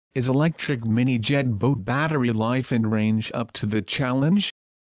Is electric mini-jet boat battery life and range up to the challenge?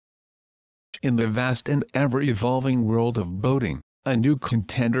 In the vast and ever-evolving world of boating, a new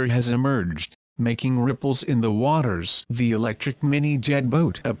contender has emerged, making ripples in the waters. The electric mini-jet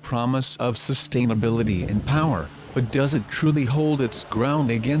boat, a promise of sustainability and power, but does it truly hold its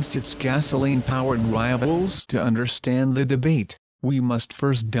ground against its gasoline-powered rivals? To understand the debate, we must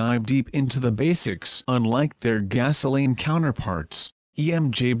first dive deep into the basics. Unlike their gasoline counterparts,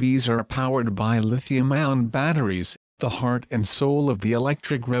 EMJBs are powered by lithium-ion batteries, the heart and soul of the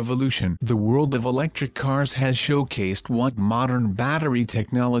electric revolution. The world of electric cars has showcased what modern battery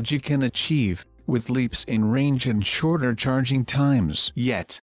technology can achieve, with leaps in range and shorter charging times.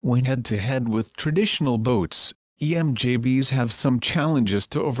 Yet, when head-to-head with traditional boats, EMJBs have some challenges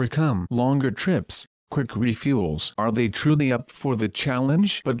to overcome. Longer trips, quick refuels. Are they truly up for the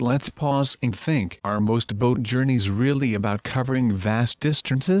challenge? But let's pause and think. Are most boat journeys really about covering vast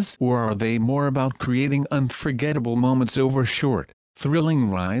distances? Or are they more about creating unforgettable moments over short, thrilling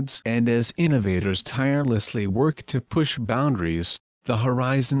rides? And as innovators tirelessly work to push boundaries, the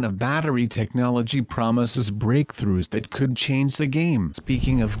horizon of battery technology promises breakthroughs that could change the game.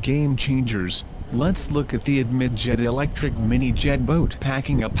 Speaking of game changers, let's look at the EMJB electric mini-jet boat.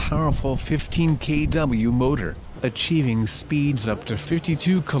 Packing a powerful 15 kW motor, achieving speeds up to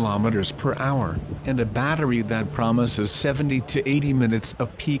 52 km per hour, and a battery that promises 70 to 80 minutes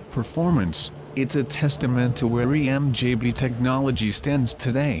of peak performance, it's a testament to where EMJB technology stands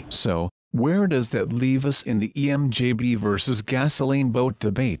today. So, where does that leave us in the EMJB versus gasoline boat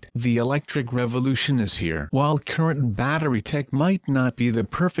debate? The electric revolution is here. While current battery tech might not be the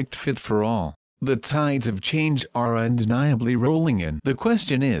perfect fit for all, the tides of change are undeniably rolling in. The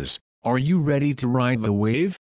question is, are you ready to ride the wave?